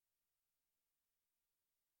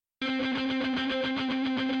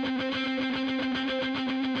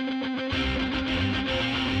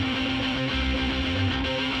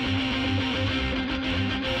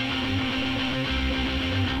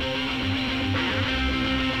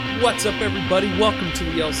What's up, everybody? Welcome to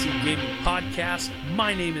the LC Gaming Podcast.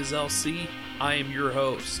 My name is LC. I am your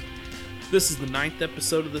host. This is the 9th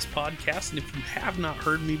episode of this podcast, and if you have not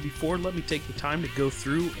heard me before, let me take the time to go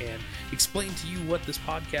through and explain to you what this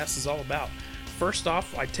podcast is all about. First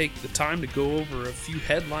off, I take the time to go over a few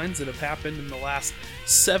headlines that have happened in the last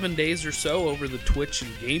 7 days or so over the Twitch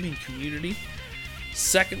and gaming community.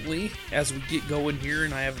 Secondly, as we get going here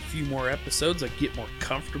and I have a few more episodes, I get more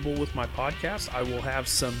comfortable with my podcast, I will have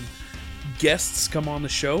some guests come on the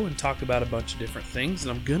show and talk about a bunch of different things.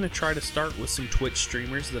 And I'm going to try to start with some Twitch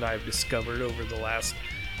streamers that I've discovered over the last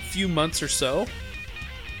few months or so.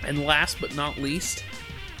 And last but not least,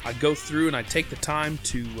 I go through and I take the time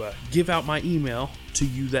to give out my email to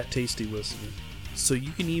you, that tasty listener. So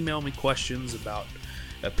you can email me questions about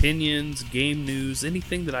opinions, game news,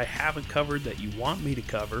 anything that I haven't covered that you want me to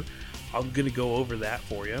cover. I'm going to go over that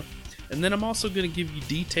for you. And then I'm also going to give you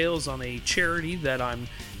details on a charity that I'm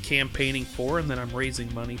campaigning for and that I'm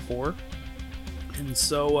raising money for. And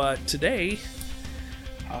so today,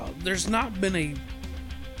 there's not been a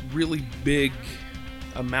really big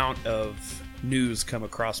amount of news come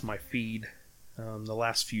across my feed the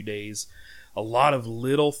last few days. A lot of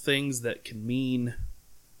little things that can mean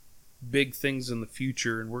big things in the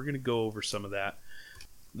future, and we're going to go over some of that.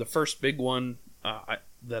 The first big one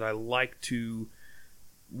that I like to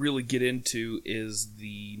really get into is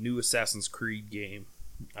the new Assassin's Creed game.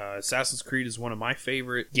 Assassin's Creed is one of my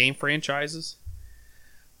favorite game franchises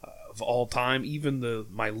of all time. Even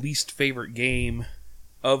my least favorite game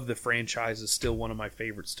of the franchise is still one of my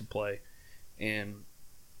favorites to play. And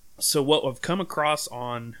so what I've come across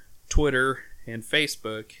on Twitter and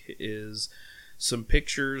Facebook is some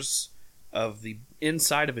pictures of the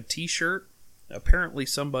inside of a t-shirt. Apparently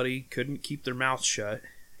somebody couldn't keep their mouth shut,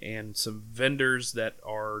 and some vendors that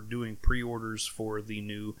are doing pre-orders for the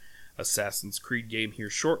new Assassin's Creed game here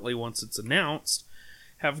shortly once it's announced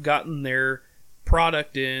have gotten their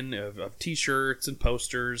product in of t-shirts and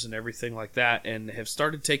posters and everything like that, and have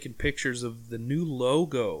started taking pictures of the new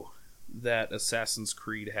logo that Assassin's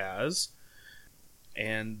Creed has.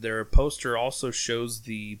 And their poster also shows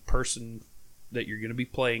the person that you're going to be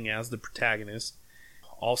playing as, the protagonist.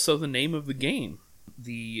 Also the name of the game.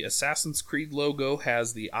 The Assassin's Creed logo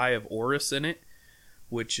has the Eye of Horus in it,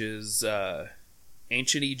 which is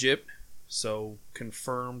ancient Egypt, so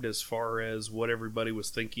confirmed as far as what everybody was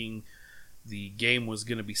thinking the game was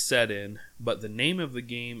going to be set in. But the name of the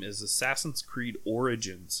game is Assassin's Creed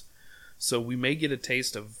Origins. So we may get a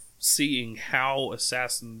taste of seeing how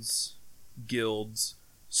Assassin's guilds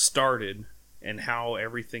started and how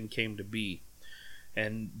everything came to be.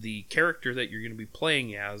 And the character that you're going to be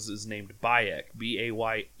playing as is named Bayek,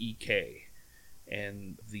 B-A-Y-E-K.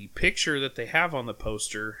 And the picture that they have on the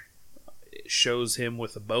poster shows him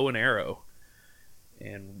with a bow and arrow.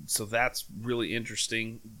 And so that's really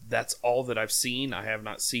interesting. That's all that I've seen. I have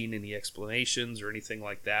not seen any explanations or anything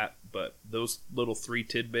like that. But those little 3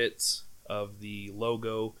 tidbits of the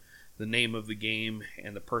logo, the name of the game,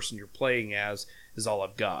 and the person you're playing as is all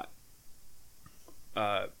I've got.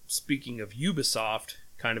 Speaking of Ubisoft,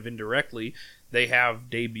 kind of indirectly, they have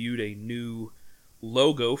debuted a new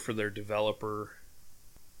logo for their developer.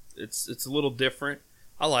 It's a little different.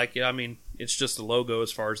 I like it. I mean, it's just a logo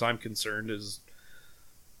as far as I'm concerned. As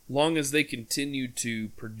long as they continue to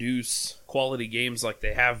produce quality games like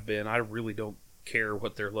they have been, I really don't care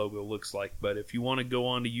what their logo looks like. But if you want to go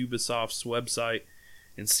on to Ubisoft's website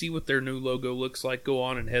and see what their new logo looks like, go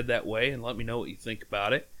on and head that way and let me know what you think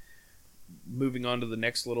about it. Moving on to the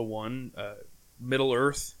next little one,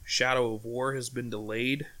 Middle-earth Shadow of War has been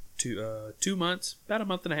delayed to 2 months, about a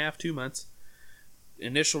month and a half, 2 months.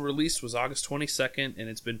 Initial release was August 22nd, and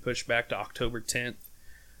it's been pushed back to October 10th.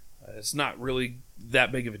 It's not really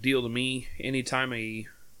that big of a deal to me. Anytime a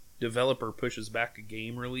developer pushes back a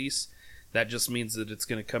game release, that just means that it's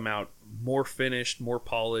going to come out more finished, more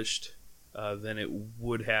polished than it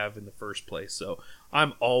would have in the first place. So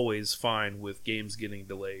I'm always fine with games getting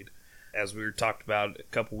delayed. As we were talked about a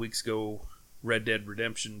couple weeks ago, Red Dead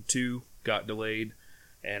Redemption 2 got delayed,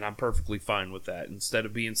 and I'm perfectly fine with that. Instead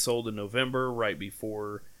of being sold in November, right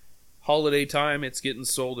before holiday time, it's getting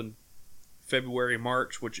sold in February,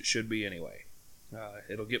 March, which it should be anyway.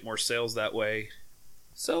 It'll get more sales that way.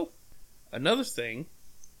 So, another thing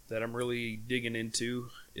that I'm really digging into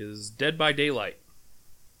is Dead by Daylight.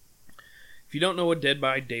 If you don't know what Dead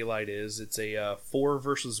by Daylight is, it's a 4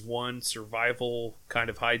 versus 1 survival kind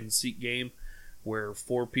of hide-and-seek game where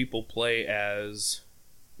 4 people play as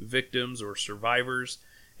victims or survivors,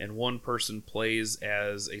 and one person plays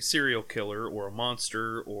as a serial killer or a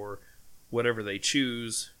monster or whatever they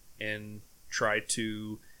choose, and try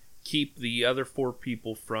to keep the other 4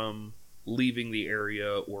 people from leaving the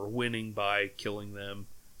area or winning by killing them,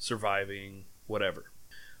 surviving, whatever.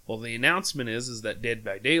 Well, the announcement is that Dead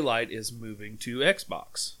by Daylight is moving to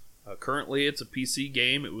Xbox. Currently, it's a PC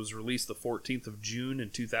game. It was released the 14th of June in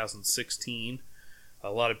 2016. A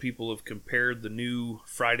lot of people have compared the new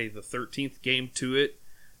Friday the 13th game to it.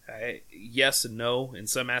 Yes and no. In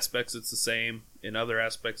some aspects, it's the same. In other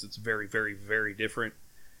aspects, it's very, very, very different.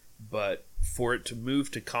 But for it to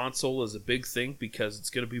move to console is a big thing because it's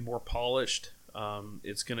going to be more polished.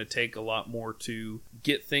 It's going to take a lot more to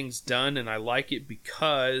get things done, and I like it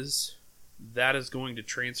because that is going to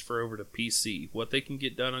transfer over to PC. What they can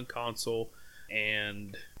get done on console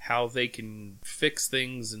and how they can fix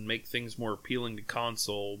things and make things more appealing to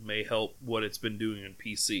console may help what it's been doing on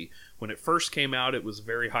PC. When it first came out, it was a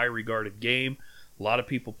very high regarded game. A lot of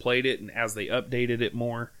people played it, and as they updated it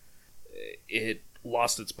more, it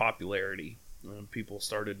lost its popularity. People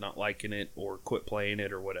started not liking it or quit playing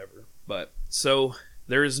it or whatever. But so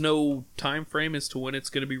there is no time frame as to when it's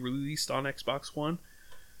going to be released on Xbox One,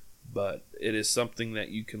 but it is something that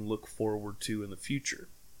you can look forward to in the future.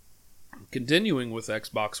 Continuing with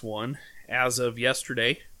Xbox One, as of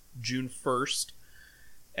yesterday, June 1st,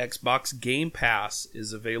 Xbox Game Pass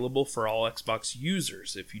is available for all Xbox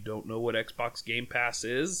users. If you don't know what Xbox Game Pass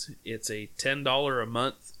is, it's a $10 a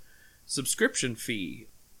month subscription fee.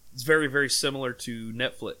 It's very, very similar to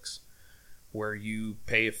Netflix, where you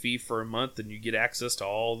pay a fee for a month and you get access to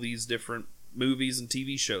all these different movies and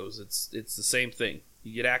TV shows. It's the same thing.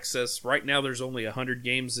 You get access. Right now there's only 100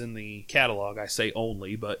 games in the catalog. I say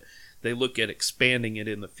only, but they look at expanding it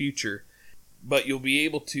in the future. But you'll be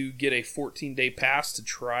able to get a 14-day pass to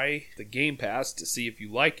try the Game Pass to see if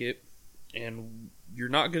you like it. And you're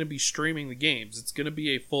not going to be streaming the games. It's going to be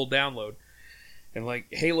a full download. And like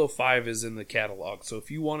Halo 5 is in the catalog. So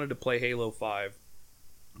if you wanted to play Halo 5,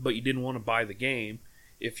 but you didn't want to buy the game,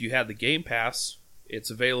 if you had the Game Pass, it's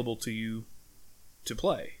available to you to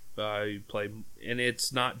play. You play, and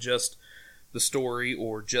it's not just the story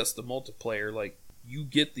or just the multiplayer. Like, you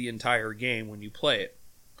get the entire game when you play it.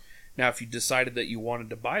 Now, if you decided that you wanted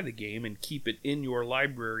to buy the game and keep it in your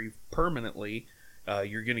library permanently,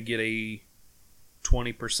 you're going to get a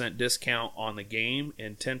 20% discount on the game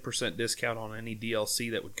and 10% discount on any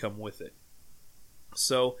DLC that would come with it.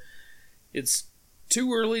 So, it's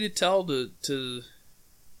too early to tell to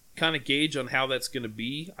kind of gauge on how that's going to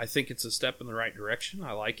be. I think it's a step in the right direction.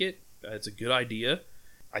 I like it. It's a good idea.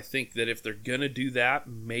 I think that if they're going to do that,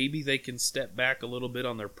 maybe they can step back a little bit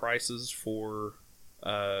on their prices for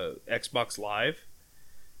Xbox Live.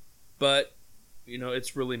 But,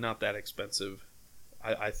 it's really not that expensive.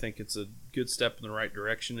 I think it's a good step in the right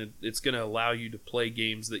direction. It's going to allow you to play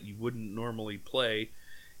games that you wouldn't normally play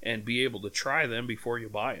and be able to try them before you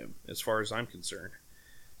buy them, as far as I'm concerned.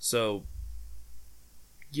 So,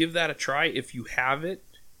 give that a try. If you have it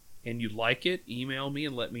and you like it, email me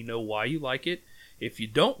and let me know why you like it. If you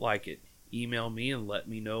don't like it, email me and let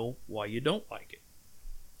me know why you don't like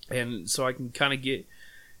it. And so I can kind of get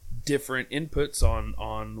different inputs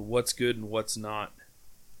on what's good and what's not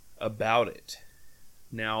about it.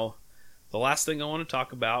 Now, the last thing I want to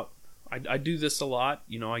talk about, I do this a lot.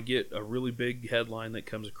 I get a really big headline that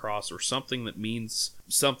comes across or something that means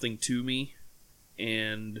something to me,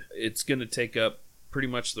 and it's going to take up pretty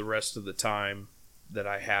much the rest of the time that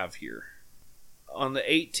I have here. On the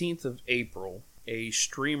 18th of April, a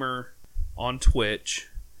streamer on Twitch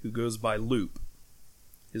who goes by Loop,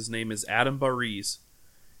 his name is Adam Bariz,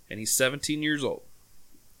 and he's 17 years old.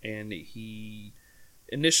 And he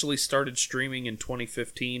initially started streaming in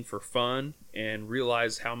 2015 for fun and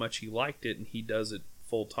realized how much he liked it, and he does it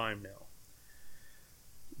full time now.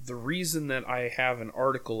 The reason that I have an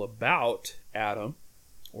article about Adam,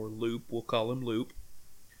 or Loop, we'll call him Loop,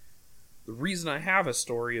 the reason I have a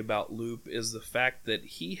story about Loop is the fact that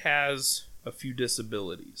he has a few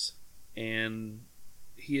disabilities, and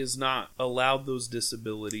he has not allowed those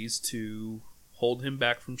disabilities to hold him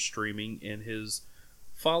back from streaming, and his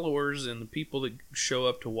followers and the people that show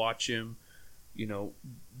up to watch him,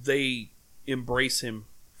 they embrace him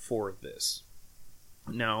for this.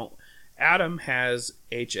 Now, Adam has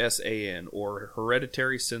HSAN, or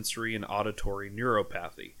Hereditary Sensory and Auditory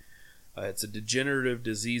Neuropathy. It's a degenerative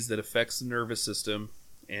disease that affects the nervous system,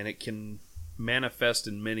 and it can manifest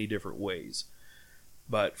in many different ways.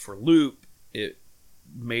 But for Loop, it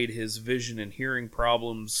made his vision and hearing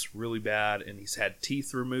problems really bad, and he's had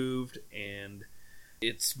teeth removed, and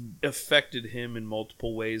it's affected him in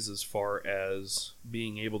multiple ways as far as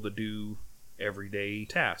being able to do everyday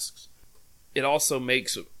tasks. It also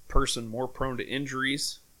makes a person more prone to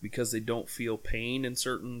injuries, because they don't feel pain in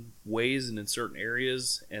certain ways and in certain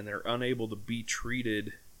areas, and they're unable to be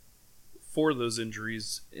treated for those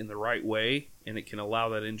injuries in the right way, and it can allow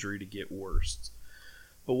that injury to get worse.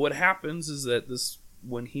 But what happens is that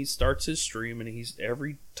when he starts his stream, and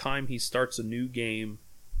every time he starts a new game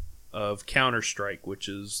of Counter-Strike, which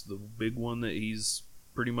is the big one that he's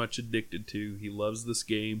pretty much addicted to, he loves this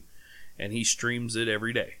game, and he streams it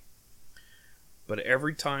every day. But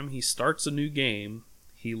every time he starts a new game,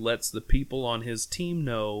 he lets the people on his team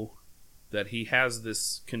know that he has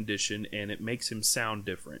this condition, and it makes him sound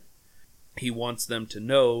different. He wants them to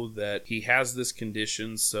know that he has this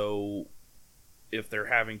condition, so if they're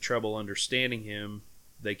having trouble understanding him,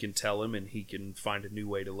 they can tell him, and he can find a new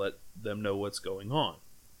way to let them know what's going on.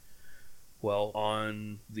 Well,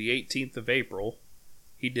 on the 18th of April,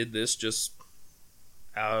 he did this just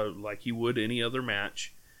like he would any other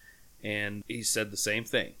match, and he said the same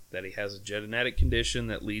thing, that he has a genetic condition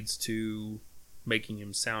that leads to making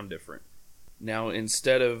him sound different. Now,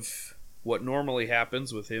 instead of what normally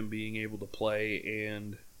happens with him being able to play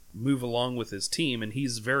and move along with his team, and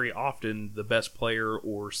he's very often the best player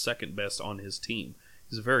or second best on his team.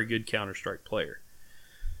 He's a very good Counter-Strike player.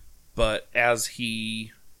 But as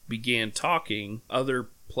he began talking, other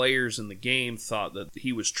players in the game thought that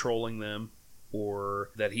he was trolling them,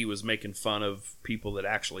 or that he was making fun of people that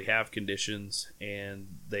actually have conditions, and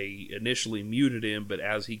they initially muted him, but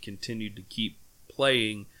as he continued to keep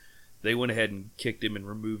playing, they went ahead and kicked him and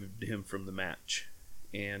removed him from the match.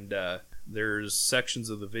 And there's sections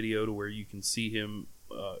of the video to where you can see him,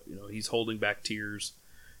 he's holding back tears,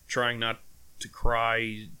 trying not to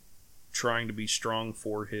cry, trying to be strong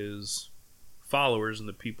for his followers and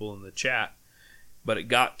the people in the chat. But it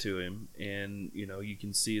got to him, and you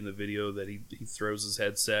can see in the video that he throws his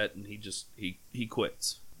headset and he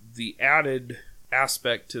quits. The added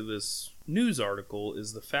aspect to this news article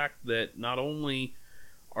is the fact that not only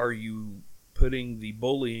are you putting the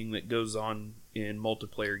bullying that goes on in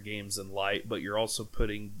multiplayer games in light, but you're also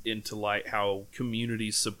putting into light how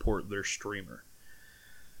communities support their streamer.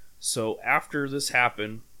 So after this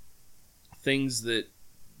happened, things that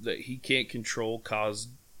he can't control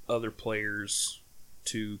caused other players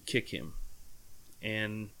to kick him.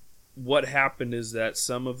 And what happened is that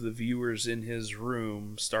some of the viewers in his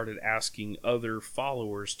room started asking other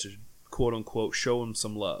followers to quote-unquote show him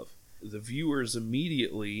some love. The viewers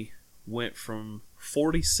immediately went from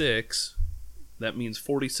 46, that means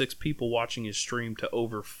 46 people watching his stream, to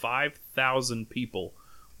over 5,000 people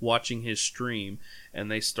watching his stream, and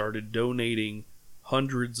they started donating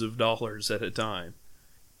hundreds of dollars at a time.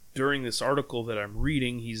 During this article that I'm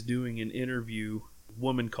reading, he's doing an interview with a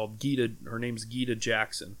woman called Gita. Her name's Gita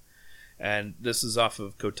Jackson, and this is off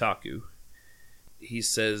of Kotaku. He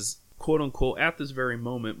says, quote-unquote, "At this very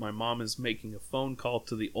moment, my mom is making a phone call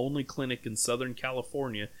to the only clinic in Southern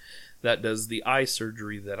California that does the eye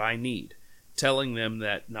surgery that I need, telling them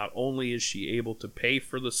that not only is she able to pay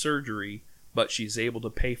for the surgery, but she's able to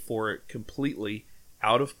pay for it completely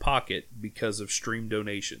out of pocket because of stream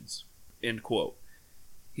donations." End quote.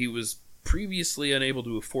 He was previously unable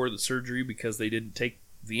to afford the surgery because they didn't take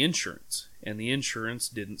the insurance, and the insurance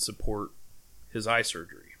didn't support his eye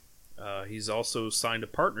surgery. He's also signed a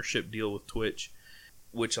partnership deal with Twitch,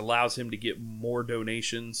 which allows him to get more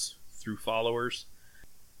donations through followers,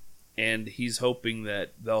 and he's hoping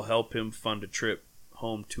that they'll help him fund a trip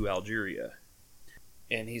home to Algeria.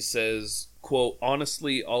 And he says, quote,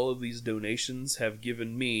 "Honestly, all of these donations have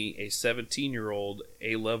given me, a 17-year-old,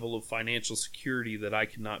 a level of financial security that I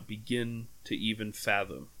cannot begin to even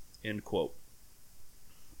fathom." End quote.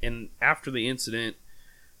 And after the incident,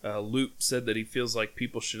 Loop said that he feels like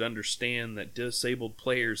people should understand that disabled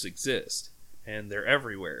players exist, and they're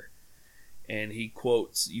everywhere. And he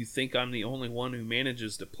quotes, "You think I'm the only one who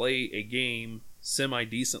manages to play a game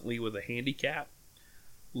semi-decently with a handicap?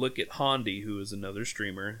 Look at Hondi, who is another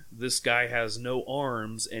streamer. This guy has no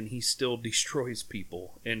arms, and he still destroys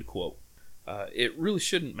people." End quote. It really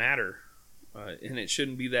shouldn't matter, and it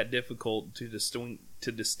shouldn't be that difficult to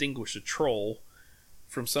distinguish a troll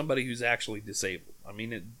from somebody who's actually disabled. I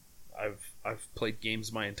mean, I've played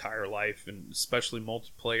games my entire life, and especially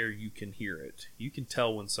multiplayer, you can hear it. You can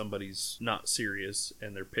tell when somebody's not serious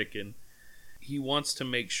and they're picking. He wants to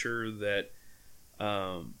make sure that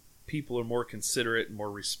people are more considerate and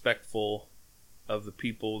more respectful of the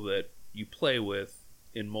people that you play with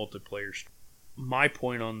in multiplayer. My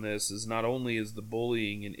point on this is not only is the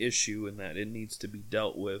bullying an issue and that it needs to be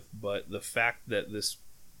dealt with, but the fact that this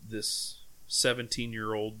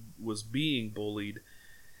 17-year-old was being bullied,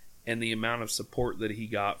 and the amount of support that he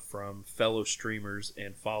got from fellow streamers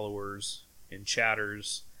and followers and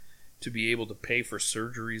chatters to be able to pay for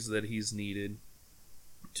surgeries that he's needed,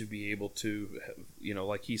 to be able to,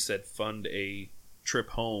 like he said, fund a trip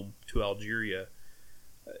home to Algeria.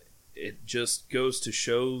 It just goes to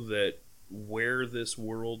show that where this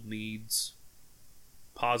world needs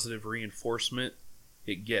positive reinforcement,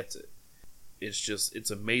 it gets it.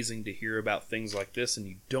 It's amazing to hear about things like this, and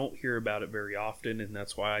you don't hear about it very often, and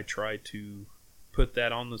that's why I try to put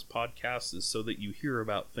that on this podcast, is so that you hear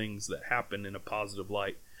about things that happen in a positive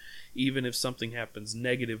light. Even if something happens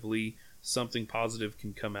negatively, something positive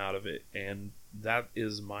can come out of it, and that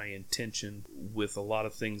is my intention with a lot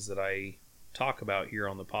of things that I talk about here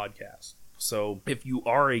on the podcast. So if you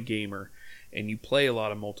are a gamer and you play a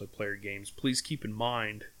lot of multiplayer games, please keep in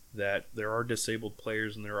mind that there are disabled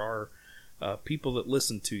players, and there are people that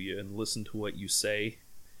listen to you and listen to what you say.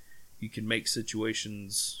 You can make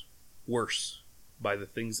situations worse by the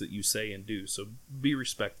things that you say and do, so be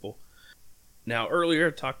respectful. Now, earlier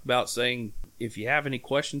I talked about saying if you have any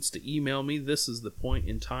questions to email me. This is the point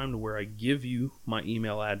in time to where I give you my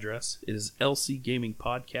email address. It is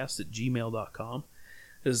lcgamingpodcast@gmail.com.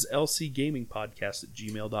 It is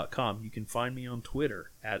lcgamingpodcast@gmail.com. You can find me on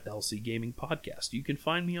Twitter at lcgamingpodcast. You can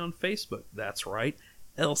find me on Facebook. That's right,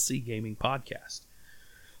 LC Gaming Podcast.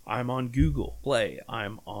 I'm on Google Play.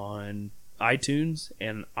 I'm on iTunes,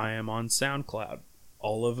 and I am on SoundCloud.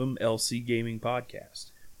 All of them LC Gaming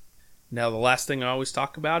Podcast. Now, the last thing I always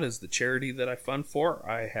talk about is the charity that I fund for.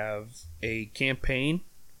 I have a campaign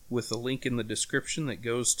with a link in the description that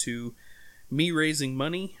goes to me raising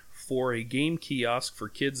money for a game kiosk for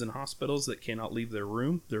kids in hospitals that cannot leave their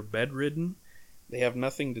room. They're bedridden. They have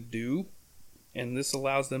nothing to do, and this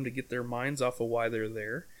allows them to get their minds off of why they're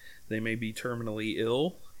there. They may be terminally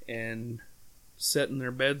ill and sit in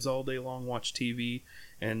their beds all day long, watch TV,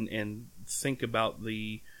 and think about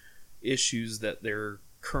the issues that they're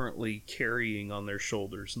currently carrying on their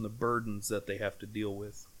shoulders and the burdens that they have to deal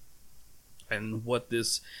with. And what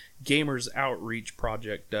this Gamers Outreach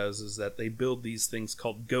project does is that they build these things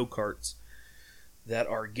called go-karts that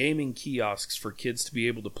are gaming kiosks for kids to be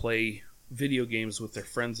able to play video games with their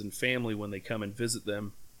friends and family when they come and visit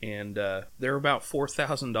them. And they're about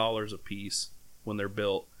 $4,000 a piece when they're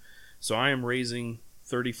built. So I am raising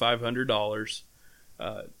 $3,500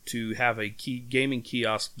 to have a gaming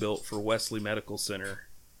kiosk built for Wesley Medical Center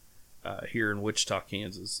here in Wichita,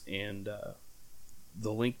 Kansas. And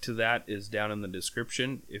the link to that is down in the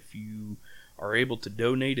description. If you are able to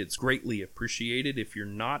donate, it's greatly appreciated. If you're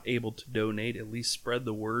not able to donate, at least spread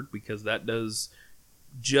the word, because that does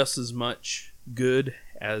just as much good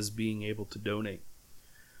as being able to donate.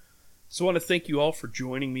 So I want to thank you all for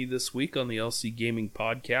joining me this week on the LC Gaming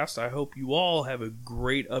Podcast. I hope you all have a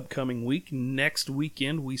great upcoming week. Next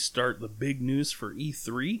weekend, we start the big news for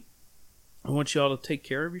E3. I want you all to take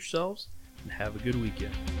care of yourselves and have a good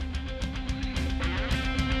weekend.